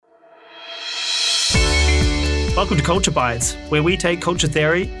Welcome to Culture Bites, where we take culture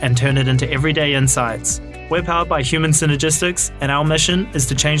theory and turn it into everyday insights. We're powered by Human Synergistics, and our mission is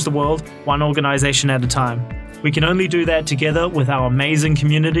to change the world one organization at a time. We can only do that together with our amazing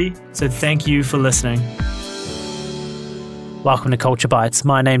community, so thank you for listening. Welcome to Culture Bites.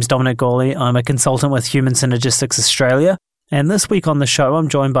 My name's Dominic Gawley. I'm a consultant with Human Synergistics Australia. And this week on the show, I'm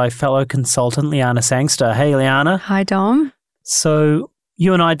joined by fellow consultant Liana Sangster. Hey, Liana. Hi, Dom. So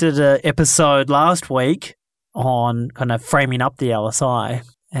you and I did an episode last week on kind of framing up the LSI.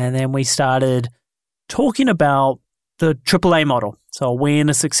 And then we started talking about the AAA model. So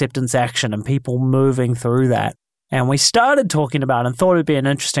awareness, acceptance, action, and people moving through that. And we started talking about, and thought it'd be an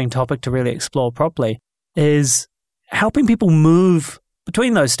interesting topic to really explore properly, is helping people move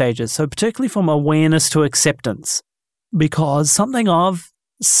between those stages. So particularly from awareness to acceptance. Because something I've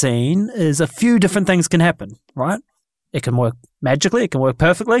seen is a few different things can happen, right? It can work magically, it can work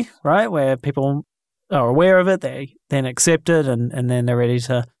perfectly, right? Where people are aware of it, they then accept it, and then they're ready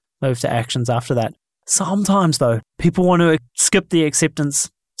to move to actions after that. Sometimes, though, people want to skip the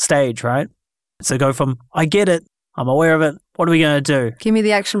acceptance stage, right? So go from, I get it, I'm aware of it, what are we going to do? Give me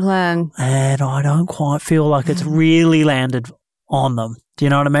the action plan. And I don't quite feel like it's really landed on them. Do you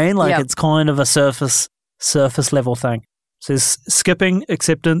know what I mean? Like It's kind of a surface level thing. So there's skipping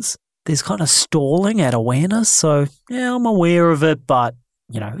acceptance, there's kind of stalling at awareness. So, yeah, I'm aware of it, but,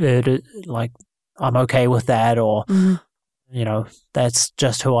 I'm okay with that, or, that's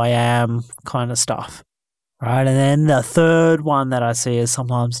just who I am kind of stuff, right? And then the third one that I see is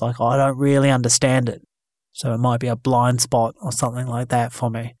sometimes like, I don't really understand it. So it might be a blind spot or something like that for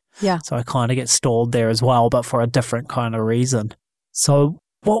me. Yeah. So I kind of get stalled there as well, but for a different kind of reason. So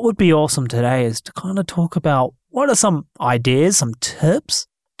what would be awesome today is to kind of talk about what are some ideas, some tips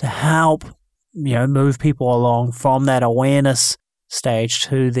to help, move people along from that awareness stage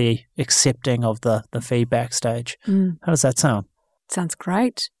to the accepting of the feedback stage. How does that sound? Sounds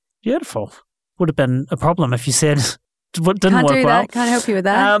great. Beautiful. Would have been a problem if you said what didn't Can't work do well. that. Can't help you with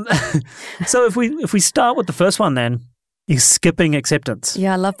that. So if we start with the first one then, is skipping acceptance.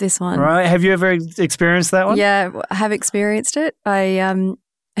 Yeah, I love this one. Right. Have you ever experienced that one? Yeah, I have experienced it.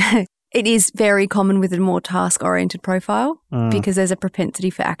 It is very common with a more task-oriented profile because there's a propensity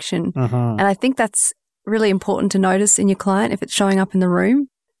for action. And I think that's really important to notice in your client if it's showing up in the room,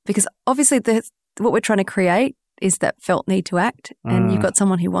 because obviously what we're trying to create is that felt need to act, and you've got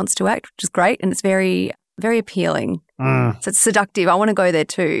someone who wants to act, which is great, and it's very, very appealing. So it's seductive. I want to go there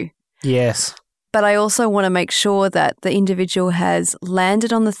too. Yes. But I also want to make sure that the individual has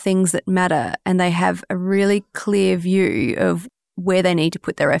landed on the things that matter and they have a really clear view of where they need to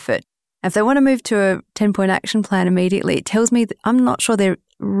put their effort. If they want to move to a 10-point action plan immediately, it tells me that I'm not sure they've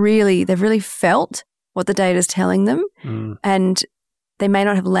really felt what the data is telling them, and they may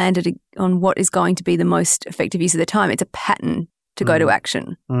not have landed on what is going to be the most effective use of their time. It's a pattern to go to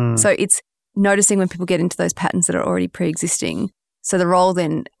action. So it's noticing when people get into those patterns that are already pre-existing. So the role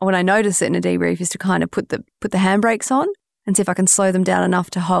then, when I notice it in a debrief, is to kind of put the handbrakes on and see if I can slow them down enough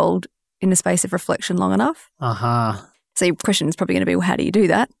to hold in a space of reflection long enough. So your question is probably going to be, well, how do you do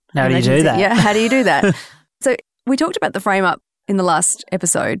that? How do you do that? Yeah, how do you do that? So we talked about the frame up in the last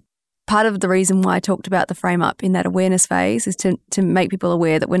episode. Part of the reason why I talked about the frame up in that awareness phase is to make people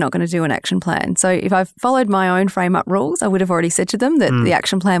aware that we're not going to do an action plan. So if I've followed my own frame up rules, I would have already said to them that the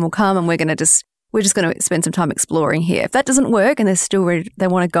action plan will come and we're just going to spend some time exploring here. If that doesn't work and they're still ready, they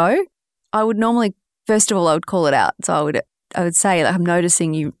want to go, I would normally, first of all, I would call it out. So I would say, like, I'm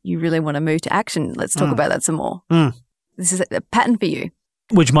noticing you really want to move to action. Let's talk about that some more. This is a pattern for you.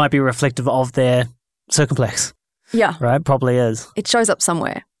 Which might be reflective of their circumplex. Yeah. Right? Probably is. It shows up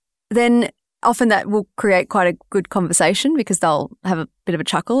somewhere. Then often that will create quite a good conversation because they'll have a bit of a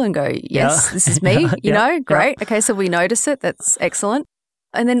chuckle and go, yes, this is me, great. Okay, so we notice it. That's excellent.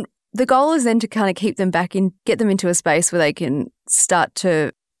 And then the goal is then to kind of keep them back in, get them into a space where they can start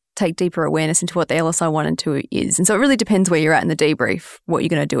to take deeper awareness into what the LSI 1 and 2 is. And so it really depends where you're at in the debrief, what you're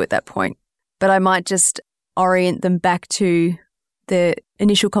going to do at that point. But I might just orient them back to the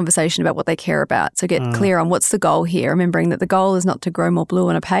initial conversation about what they care about. So get clear on what's the goal here, remembering that the goal is not to grow more blue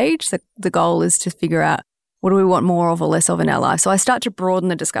on a page. The goal is to figure out what do we want more of or less of in our life. So I start to broaden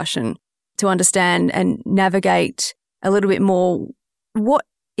the discussion to understand and navigate a little bit more what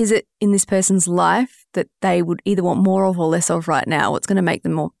is it in this person's life that they would either want more of or less of right now, what's going to make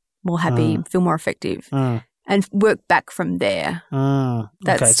them more happy, feel more effective, and work back from there.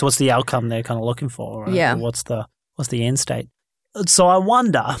 Okay, so what's the outcome they're kind of looking for? Right? Yeah. Or what's the end state? So I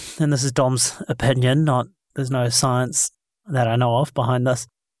wonder, and this is Dom's opinion, there's no science that I know of behind this,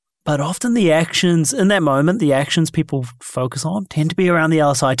 but often the actions in that moment, the actions people focus on tend to be around the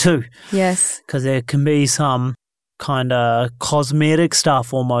LSI too. Yes. Because there can be some kind of cosmetic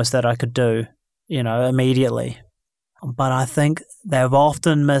stuff almost that I could do, immediately. But I think they've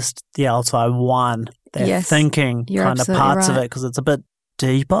often missed the LSI 1. They're thinking kind of parts of it because it's a bit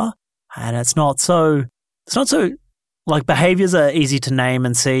deeper and it's not so like behaviors are easy to name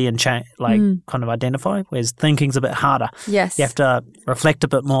and see and kind of identify, whereas thinking's a bit harder. Yes. You have to reflect a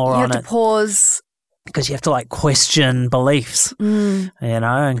bit more on it. You have to pause. Because you have to question beliefs,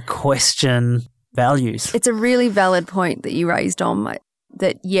 and question values. It's a really valid point that you raised on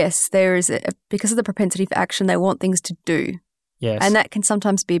that, yes, there is because of the propensity for action, they want things to do. Yes. And that can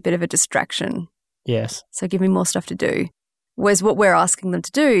sometimes be a bit of a distraction. Yes. So give me more stuff to do. Whereas what we're asking them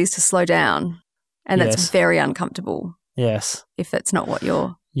to do is to slow down. And that's very uncomfortable. Yes. If that's not what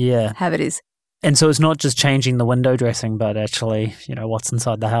your habit is. And so it's not just changing the window dressing, but actually, what's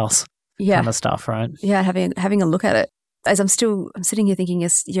inside the house kind of stuff, right? Yeah, having a look at it. As I'm sitting here thinking,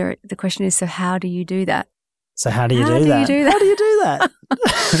 the question is, so how do you do that? So how do you do that? How do you do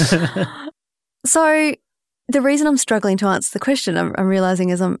that? So the reason I'm struggling to answer the question, I'm realizing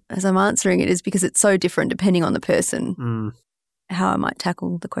as I'm answering it, is because it's so different depending on the person, how I might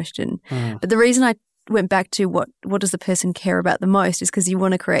tackle the question. But the reason I went back to what does the person care about the most is because you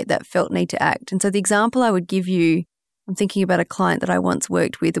want to create that felt need to act. And so the example I would give you, I'm thinking about a client that I once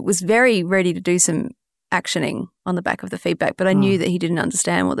worked with that was very ready to do some actioning on the back of the feedback, but I knew that he didn't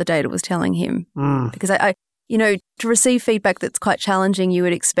understand what the data was telling him. Because I to receive feedback that's quite challenging, you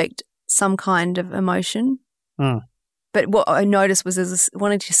would expect some kind of emotion. But what I noticed was I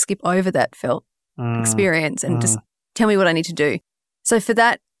wanted to skip over that felt experience and just tell me what I need to do. So for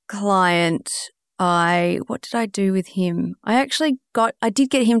that client, what did I do with him? I did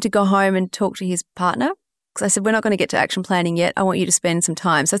get him to go home and talk to his partner because I said, we're not going to get to action planning yet. I want you to spend some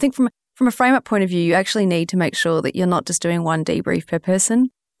time. So I think from a frame-up point of view, you actually need to make sure that you're not just doing one debrief per person,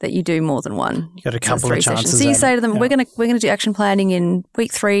 that you do more than one. You got a couple of chances. So you say to them, we're going to do action planning in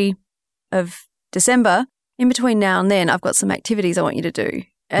week 3 of December. In between now and then, I've got some activities I want you to do.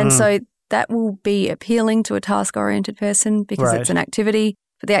 And so that will be appealing to a task-oriented person because it's an activity,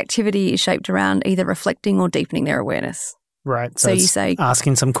 but the activity is shaped around either reflecting or deepening their awareness. Right. So you say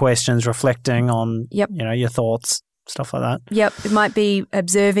asking some questions, reflecting on your thoughts, stuff like that. Yep. It might be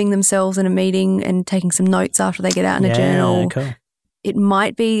observing themselves in a meeting and taking some notes after they get out in a journal. Cool. It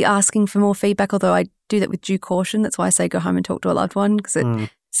might be asking for more feedback, although I do that with due caution. That's why I say go home and talk to a loved one because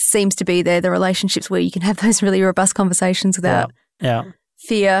it seems to be the relationships where you can have those really robust conversations without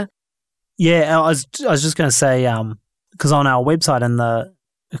fear. Yeah, I was just going to say, because on our website in the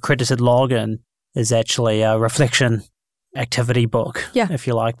accredited login, there's actually a reflection activity book, if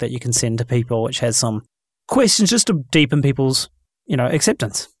you like, that you can send to people, which has some questions just to deepen people's,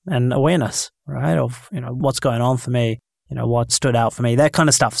 acceptance and awareness, right, of, what's going on for me, what stood out for me, that kind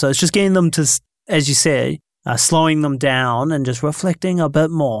of stuff. So it's just getting them to, as you say, slowing them down and just reflecting a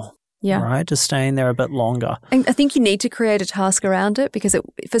bit more. Yeah. Right? Just staying there a bit longer. And I think you need to create a task around it because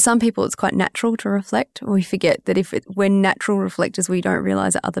for some people it's quite natural to reflect. We forget that we're natural reflectors, we don't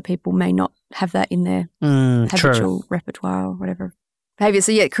realise that other people may not have that in their habitual repertoire or whatever behaviour.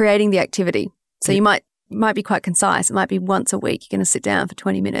 So creating the activity. So you might be quite concise. It might be once a week you're going to sit down for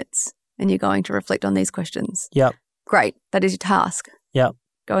 20 minutes and you're going to reflect on these questions. Yep. Great. That is your task. Yep.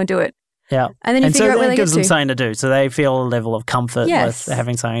 Go and do it. Yeah. And then you figure out where they get to. So that gives them something to do. So they feel a level of comfort with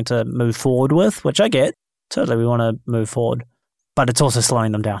having something to move forward with, which I get. Totally, we want to move forward. But it's also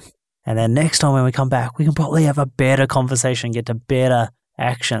slowing them down. And then next time when we come back, we can probably have a better conversation, get to better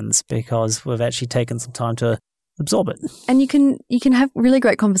actions because we've actually taken some time to absorb it. And you can have really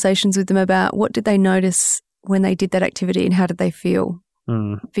great conversations with them about what did they notice when they did that activity and how did they feel.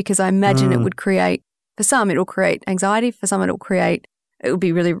 Because I imagine it would create, for some, it will create anxiety. For some, it will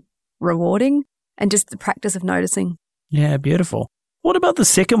be really rewarding and just the practice of noticing. Yeah, beautiful. What about the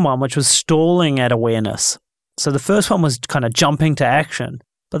second one, which was stalling at awareness? So the first one was kind of jumping to action,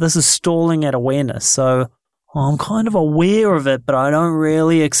 but this is stalling at awareness. So I'm kind of aware of it, but I don't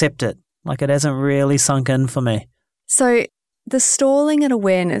really accept it. Like it hasn't really sunk in for me. So the stalling at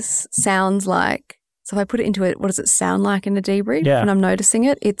awareness sounds like, so if I put it into it, what does it sound like in a debrief? Yeah. When I'm noticing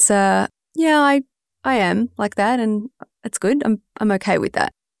it, it's I am like that and it's good. I'm okay with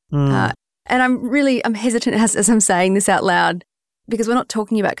that. And I'm hesitant as I'm saying this out loud because we're not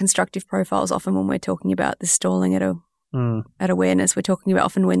talking about constructive profiles often when we're talking about the stalling at awareness. We're talking about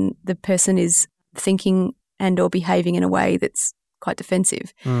often when the person is thinking and or behaving in a way that's quite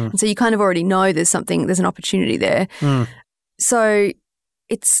defensive. And so you kind of already know there's an opportunity there. So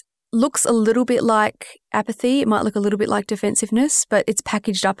it looks a little bit like apathy. It might look a little bit like defensiveness, but it's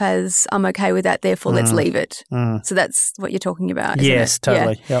packaged up as I'm okay with that, therefore let's leave it. So that's what you're talking about, isn't yes, it?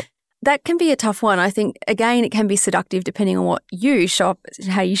 Totally. Yeah. Yep. that can be a tough one. I think, again, it can be seductive depending on what you show up,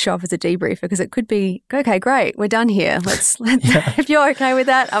 how you show up as a debriefer, because it could be, okay, great, we're done here. Let's If you're okay with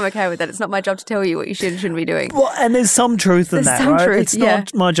that, I'm okay with that. It's not my job to tell you what you should and shouldn't be doing. Well, and there's some truth in that, right? It's yeah.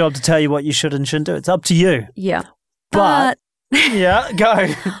 not my job to tell you what you should and shouldn't do. It's up to you. Yeah. But yeah, go.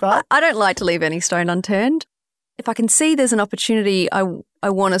 But I don't like to leave any stone unturned. If I can see there's an opportunity, I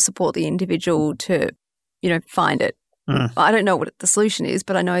want to support the individual to, find it. I don't know what the solution is,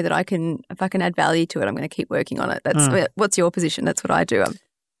 but I know that if I can add value to it, I'm going to keep working on it. What's your position? That's what I do.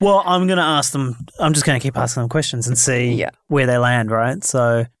 Well, I'm going to ask them, I'm just going to keep asking them questions and see where they land, right?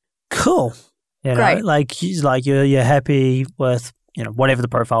 So, cool. Great. Like you're happy with, whatever the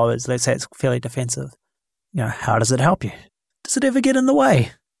profile is. Let's say it's fairly defensive. How does it help you? Does it ever get in the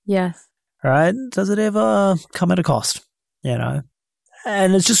way? Yes. Right? Does it ever come at a cost?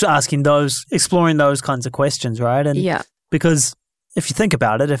 And it's just exploring those kinds of questions, right? And because if you think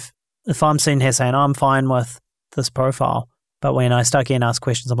about it, if I'm sitting here saying I'm fine with this profile, but when I start getting asked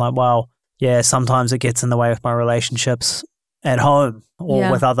questions, I'm like, well, yeah, sometimes it gets in the way with my relationships at home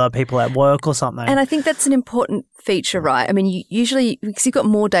or with other people at work or something. And I think that's an important feature, right? I mean, you usually, because you've got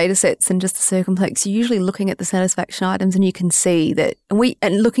more data sets than just the circumplex, you're usually looking at the satisfaction items and you can see that,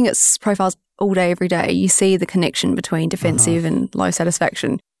 and looking at profiles all day, every day, you see the connection between defensive and low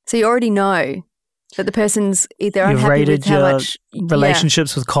satisfaction. So you already know that the person's either unhappy with how much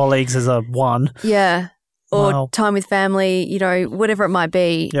relationships with colleagues as a 1. Yeah. Or time with family, whatever it might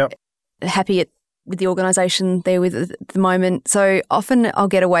be. Yep. Happy with the organisation they're with at the moment. So often I'll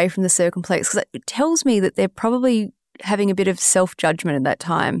get away from the circumplex because it tells me that they're probably having a bit of self-judgment at that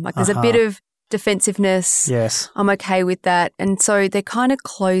time. Like there's a bit of defensiveness. Yes. I'm okay with that. And so they're kind of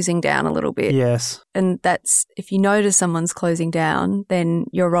closing down a little bit. Yes. And that's, if you notice someone's closing down, then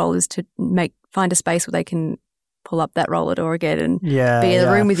your role is to find a space where they can pull up that roller door again and be in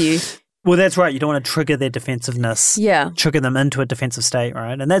the room with you. Well, that's right. You don't want to trigger their defensiveness. Yeah. Trigger them into a defensive state,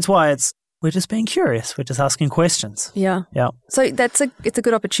 right? And that's why we're just being curious. We're just asking questions. Yeah. Yeah. So it's a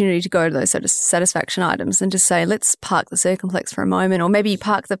good opportunity to go to those sort of satisfaction items and just say, let's park the circumplex for a moment, or maybe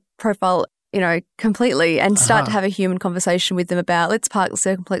park the profile, completely and start to have a human conversation with them about, let's park the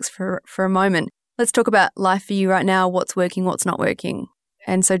circumplex for a moment. Let's talk about life for you right now, what's working, what's not working.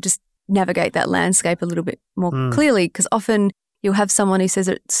 And so just navigate that landscape a little bit more clearly, because often you'll have someone who says,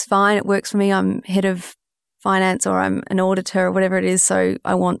 it's fine, it works for me, I'm head of finance or I'm an auditor or whatever it is, so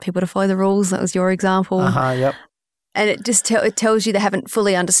I want people to follow the rules. That was your example. Yep. And it just it tells you they haven't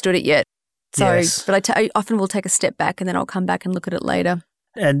fully understood it yet. So, yes. But I often will take a step back and then I'll come back and look at it later.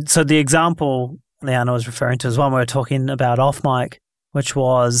 And so the example Liana was referring to is one we were talking about off mic, which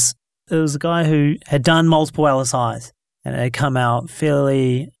was, it was a guy who had done multiple LSIs and it had come out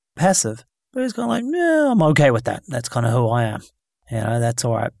fairly passive. But he was kind of like, yeah, I'm okay with that. That's kind of who I am. That's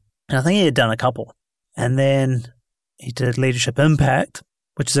all right. And I think he had done a couple. And then he did leadership impact,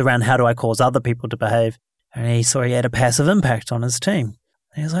 which is around how do I cause other people to behave. And he saw he had a passive impact on his team.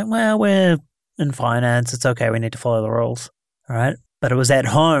 And he was like, well, we're in finance. It's okay. We need to follow the rules. All right. But it was at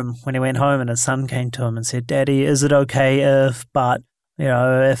home when he went home and his son came to him and said, Daddy, is it okay if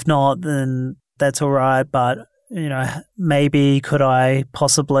not, then that's all right. But, maybe could I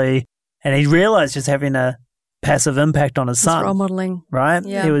possibly, and he realized just having a passive impact on his son. Role modeling. Right?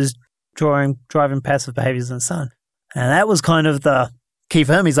 Yeah. He was driving passive behaviors in his son. And that was kind of the key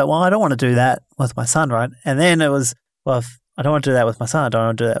for him. He's like, well, I don't want to do that with my son, right? And then it was, well, if I don't want to do that with my son, I don't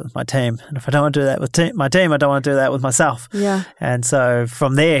want to do that with my team. And if I don't want to do that with my team, I don't want to do that with myself. Yeah. And so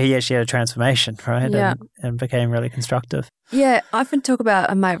from there, he actually had a transformation, right? Yeah. And became really constructive. Yeah. I often talk about,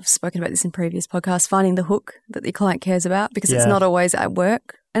 I may have spoken about this in previous podcasts, finding the hook that the client cares about, because it's not always at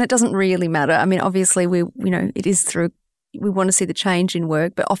work. And it doesn't really matter. I mean, obviously, it is through, we want to see the change in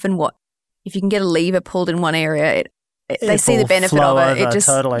work, but often if you can get a lever pulled in one area, they see the benefit of it. It just,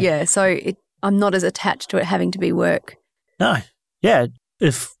 totally. Yeah. So I'm not as attached to it having to be work. No. Yeah.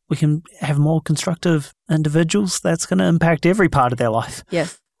 If we can have more constructive individuals, that's going to impact every part of their life.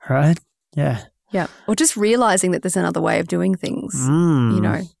 Yes. Right? Yeah. Yeah. Or just realizing that there's another way of doing things,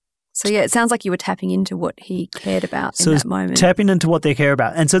 So, yeah, it sounds like you were tapping into what he cared about in that moment. Tapping into what they care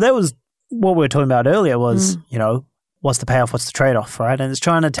about. And so that was what we were talking about earlier was, what's the payoff, what's the trade-off, right? And it's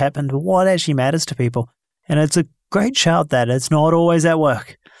trying to tap into what actually matters to people. And it's a great shout that it's not always at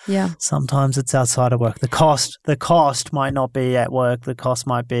work. Yeah. Sometimes it's outside of work. The cost might not be at work. The cost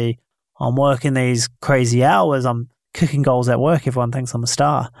might be, I'm working these crazy hours. I'm kicking goals at work. Everyone thinks I'm a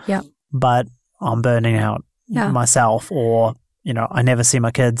star. Yeah. But I'm burning out myself, or, I never see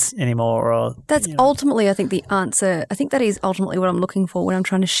my kids anymore. Or that's ultimately, I think, the answer. I think that is ultimately what I'm looking for when I'm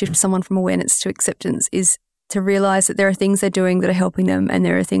trying to shift someone from awareness to acceptance, is to realize that there are things they're doing that are helping them and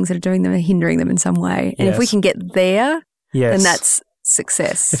there are things that are doing them and hindering them in some way. And if we can get there, then that's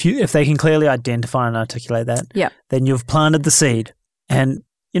success. If they can clearly identify and articulate that, then you've planted the seed. And,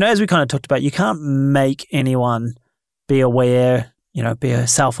 as we kind of talked about, you can't make anyone be aware, be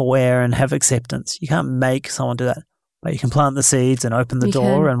self-aware and have acceptance. You can't make someone do that. But you can plant the seeds and open the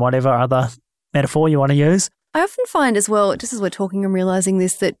door and whatever other metaphor you want to use. I often find as well, just as we're talking and realizing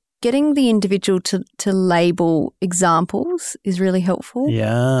this, that getting the individual to label examples is really helpful.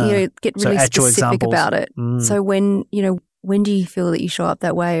 Yeah. Get really specific about it. So when do you feel that you show up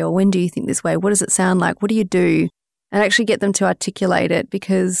that way, or when do you think this way? What does it sound like? What do you do? And actually get them to articulate it,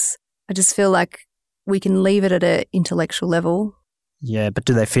 because I just feel like we can leave it at an intellectual level. Yeah, but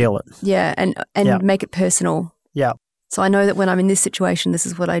do they feel it? Yeah, and make it personal. Yeah. So I know that when I'm in this situation, this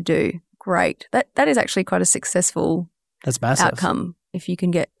is what I do. Great. That is actually quite a successful outcome if you can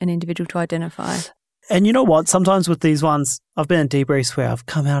get an individual to identify. And you know what? Sometimes with these ones, I've been in debriefs where I've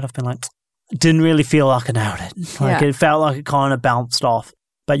come out, I've been like, didn't really feel like I nailed it. It felt like it kind of bounced off.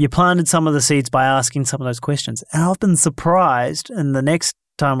 But you planted some of the seeds by asking some of those questions. And I've been surprised, and the next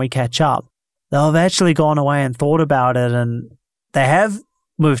time we catch up, they've actually gone away and thought about it, and they have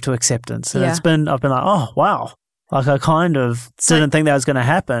moved to acceptance. And I've been like, oh, wow. Like I kind of didn't think that was going to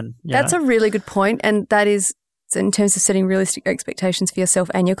happen. That's a really good point. And that is, in terms of setting realistic expectations for yourself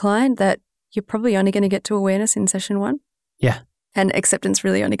and your client, that you're probably only going to get to awareness in session 1. Yeah. And acceptance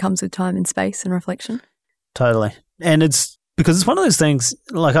really only comes with time and space and reflection. Totally. And it's because it's one of those things,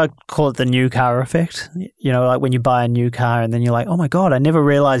 like I call it the new car effect. Like when you buy a new car and then you're like, oh my God, I never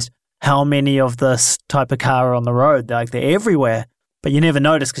realized how many of this type of car are on the road. They're everywhere, but you never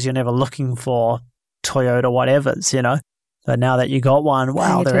notice because you're never looking for Toyota whatevers, But now that you got one,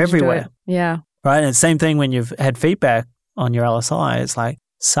 wow, they're everywhere. Yeah. Right. And same thing when you've had feedback on your LSI. It's like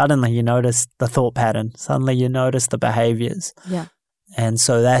suddenly you notice the thought pattern. Suddenly you notice the behaviors. Yeah. And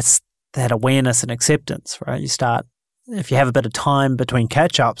so that's that awareness and acceptance, right? You start, if you have a bit of time between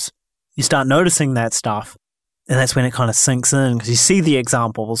catch-ups, you start noticing that stuff. And that's when it kind of sinks in because you see the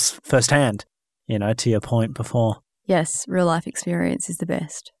examples firsthand, to your point before. Yes. Real life experience is the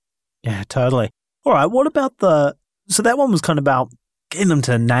best. Yeah, totally. All right. What about so that one was kind of about getting them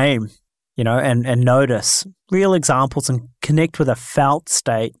to name, and notice real examples and connect with a felt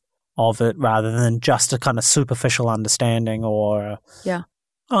state of it rather than just a kind of superficial understanding or,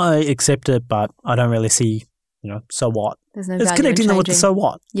 I accept it, but I don't really see, so what? There's no It's value connecting in them with the changing. so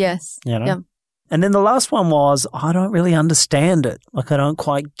what. Yes. Yeah. And then the last one was, I don't really understand it. Like I don't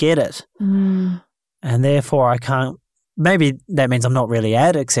quite get it. Mm. And therefore I can't, maybe that means I'm not really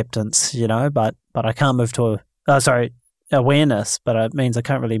at acceptance, but I can't move to awareness, but it means I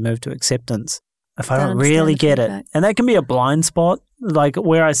can't really move to acceptance if I don't really get it. And that can be a blind spot. Like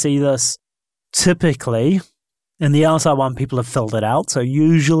where I see this typically in the LSI one, people have filled it out. So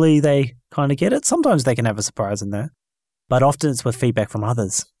usually they kind of get it. Sometimes they can have a surprise in there, but often it's with feedback from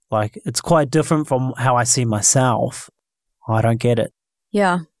others. Like it's quite different from how I see myself. I don't get it.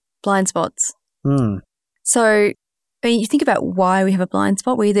 Yeah. Blind spots. So you think about why we have a blind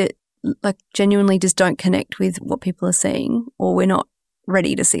spot. We either genuinely just don't connect with what people are seeing, or we're not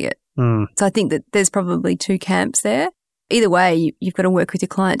ready to see it. So I think that there's probably two camps there. Either way, you've got to work with your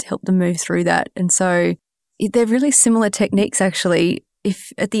client to help them move through that. And so they're really similar techniques, actually.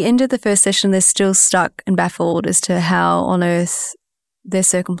 If at the end of the first session they're still stuck and baffled as to how on earth their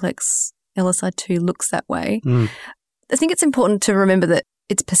circumplex LSI2 looks that way, I think it's important to remember that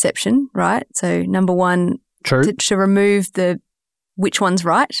it's perception, right? So number one, True. To remove the which one's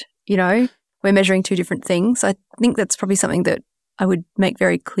right, we're measuring two different things. I think that's probably something that I would make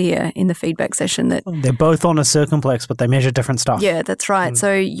very clear in the feedback session, that they're both on a circumplex, but they measure different stuff. Yeah, that's right.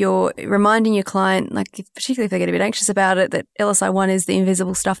 So you're reminding your client, particularly if they get a bit anxious about it, that LSI1 is the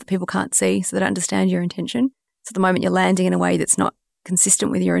invisible stuff that people can't see, so they don't understand your intention. So at the moment you're landing in a way that's not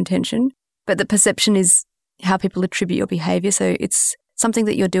consistent with your intention, but the perception is how people attribute your behavior. So it's something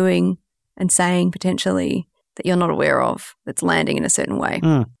that you're doing and saying potentially that you're not aware of that's landing in a certain way.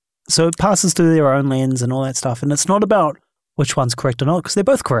 So it passes through their own lens and all that stuff. And it's not about which one's correct or not, because they're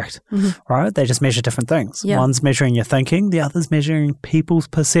both correct, right? They just measure different things. Yeah. One's measuring your thinking, the other's measuring people's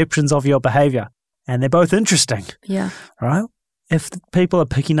perceptions of your behavior. And they're both interesting. Yeah. Right? If people are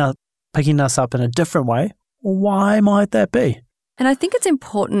picking us up in a different way, why might that be? And I think it's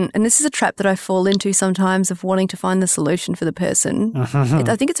important, and this is a trap that I fall into sometimes, of wanting to find the solution for the person.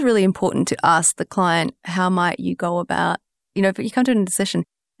 I think it's really important to ask the client, how might you go about, if you come to a session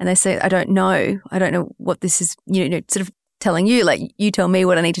and they say, I don't know what this is, sort of telling you, like, you tell me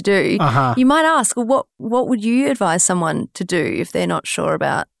what I need to do. You might ask, well, what would you advise someone to do if they're not sure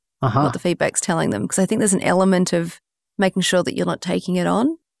about what the feedback's telling them. Because I think there's an element of making sure that you're not taking it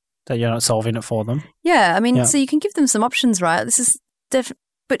on. That you're not solving it for them. Yeah. I mean, so you can give them some options, right? This is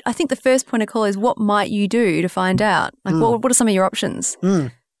but I think the first point of call is what might you do to find out? Like, what are some of your options?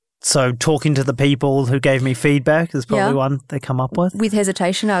 So talking to the people who gave me feedback is probably one they come up with. With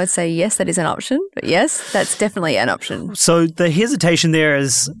hesitation, I would say yes, that is an option. But yes, that's definitely an option. So the hesitation there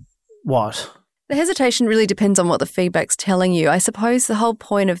is what? The hesitation really depends on what the feedback's telling you. I suppose the whole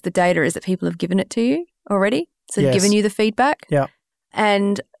point of the data is that people have given it to you already. So they've given you the feedback. Yeah.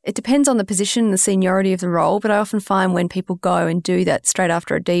 And it depends on the position, the seniority of the role. But I often find when people go and do that straight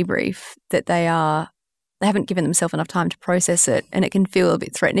after a debrief that they haven't given themselves enough time to process it, and it can feel a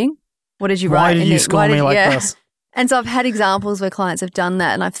bit threatening. What did you write? Why did you score me like this? And so I've had examples where clients have done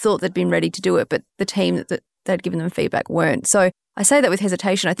that, and I've thought they'd been ready to do it, but the team that they'd given them feedback weren't. So I say that with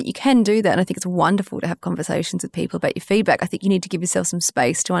hesitation. I think you can do that, and I think it's wonderful to have conversations with people about your feedback. I think you need to give yourself some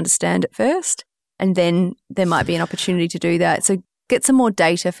space to understand it first, and then there might be an opportunity to do that. So get some more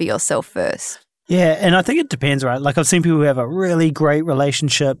data for yourself first. Yeah, and I think it depends, right? Like I've seen people who have a really great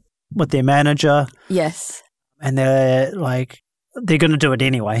relationship with their manager. Yes. And they're going to do it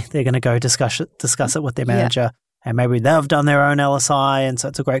anyway. They're going to go discuss it with their manager. And maybe they've done their own LSI, and so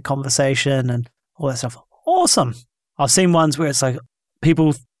it's a great conversation and all that stuff. Awesome. I've seen ones where it's like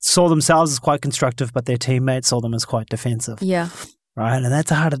people saw themselves as quite constructive, but their teammates saw them as quite defensive. Yeah. Right? And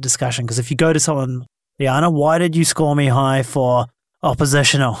that's a harder discussion because if you go to someone, Liana, why did you score me high for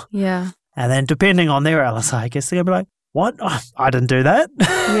oppositional? Yeah. And then depending on their LSI, I guess they're going to be like, what? Oh, I didn't do that.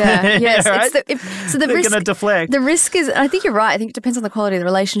 Yeah, yes. Right? So the they're risk, going to deflect. The risk is, I think you're right. I think it depends on the quality of the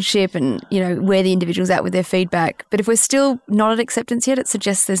relationship and, where the individual's at with their feedback. But if we're still not at acceptance yet, it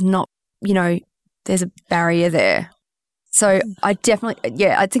suggests there's not, there's a barrier there. So I definitely,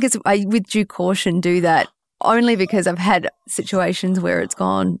 I think I with due caution do that only because I've had situations where it's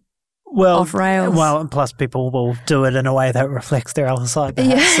gone off rails. Well, and plus people will do it in a way that reflects their LSI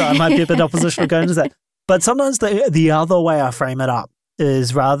perhaps. So I might be a bit oppositional going to that. But sometimes the other way I frame it up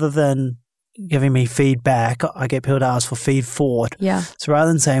is rather than giving me feedback, I get people to ask for feed forward. Yeah. So rather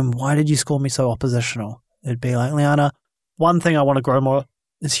than saying, why did you score me so oppositional? It'd be like, Liana, one thing I want to grow more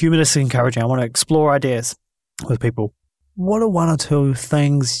is humanistic encouraging. I want to explore ideas with people. What are one or two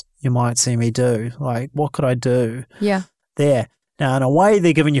things you might see me do? Like, what could I do? Yeah. There. Now, in a way,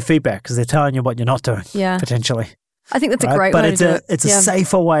 they're giving you feedback because they're telling you what you're not doing, potentially. I think that's a great way to do it. But it's a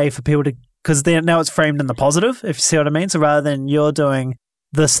safer way for people to, because now it's framed in the positive, if you see what I mean. So rather than you're doing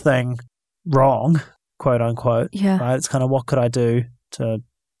this thing wrong, quote unquote, right? It's kind of what could I do to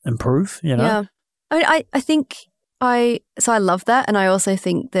improve, Yeah. I mean, I think I love that. And I also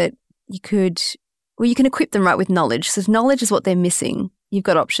think that you can equip them right with knowledge. So if knowledge is what they're missing, you've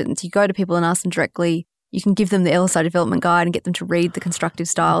got options. You go to people and ask them directly. You can give them the LSI development guide and get them to read the constructive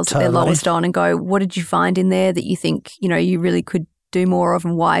styles that they're lowest on and go, what did you find in there that you think, you really could do more of,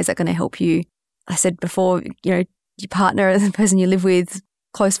 and why is that going to help you? I said before, your partner, the person you live with,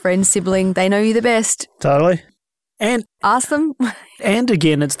 close friend, sibling, they know you the best. Totally. And ask them. And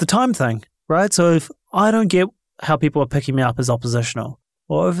again, it's the time thing, right? So if I don't get how people are picking me up as oppositional,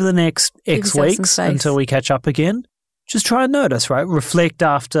 or over the next X weeks until we catch up again, just try and notice, right? Reflect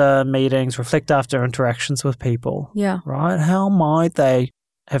after meetings, reflect after interactions with people. Yeah. Right? How might they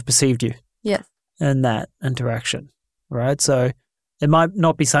have perceived you? Yes. In that interaction, right? So it might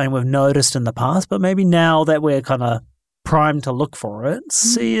not be something we've noticed in the past, but maybe now that we're kind of primed to look for it,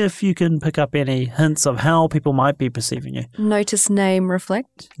 see if you can pick up any hints of how people might be perceiving you. Notice, name,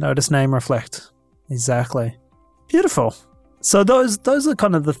 reflect. Notice, name, reflect. Exactly. Beautiful. So those are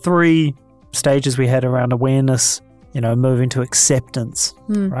kind of the three stages we had around awareness, moving to acceptance,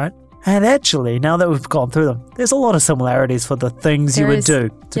 right? And actually, now that we've gone through them, there's a lot of similarities for the things you would do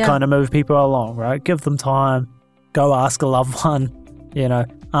to kind of move people along, right? Give them time, go ask a loved one,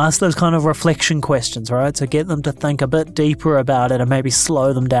 ask those kind of reflection questions, right? So get them to think a bit deeper about it and maybe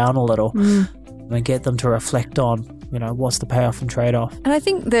slow them down a little and get them to reflect on, what's the payoff and trade-off. And I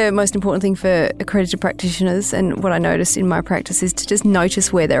think the most important thing for accredited practitioners, and what I noticed in my practice, is to just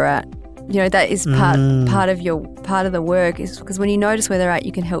notice where they're at. That is part of the work, is because when you notice where they're at,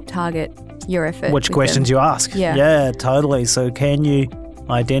 you can help target your effort. Which questions you ask. Yeah, totally. So can you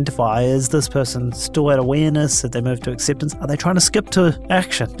identify, is this person still at awareness? Have they moved to acceptance? Are they trying to skip to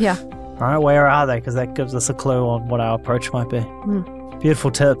action? Yeah. All right, where are they? Because that gives us a clue on what our approach might be.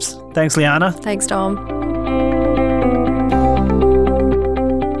 Beautiful tips. Thanks, Liana. Thanks, Dom.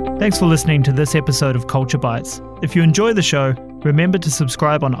 Thanks for listening to this episode of Culture Bites. If you enjoy the show, remember to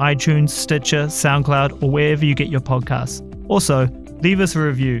subscribe on iTunes, Stitcher, SoundCloud, or wherever you get your podcasts. Also, leave us a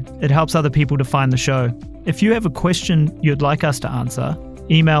review. It helps other people to find the show. If you have a question you'd like us to answer,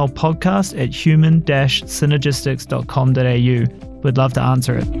 email podcast@human-synergistics.com.au. We'd love to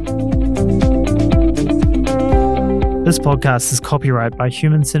answer it. This podcast is copyright by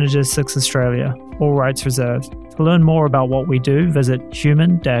Human Synergistics Australia, all rights reserved. To learn more about what we do, visit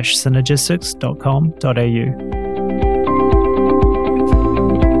human-synergistics.com.au.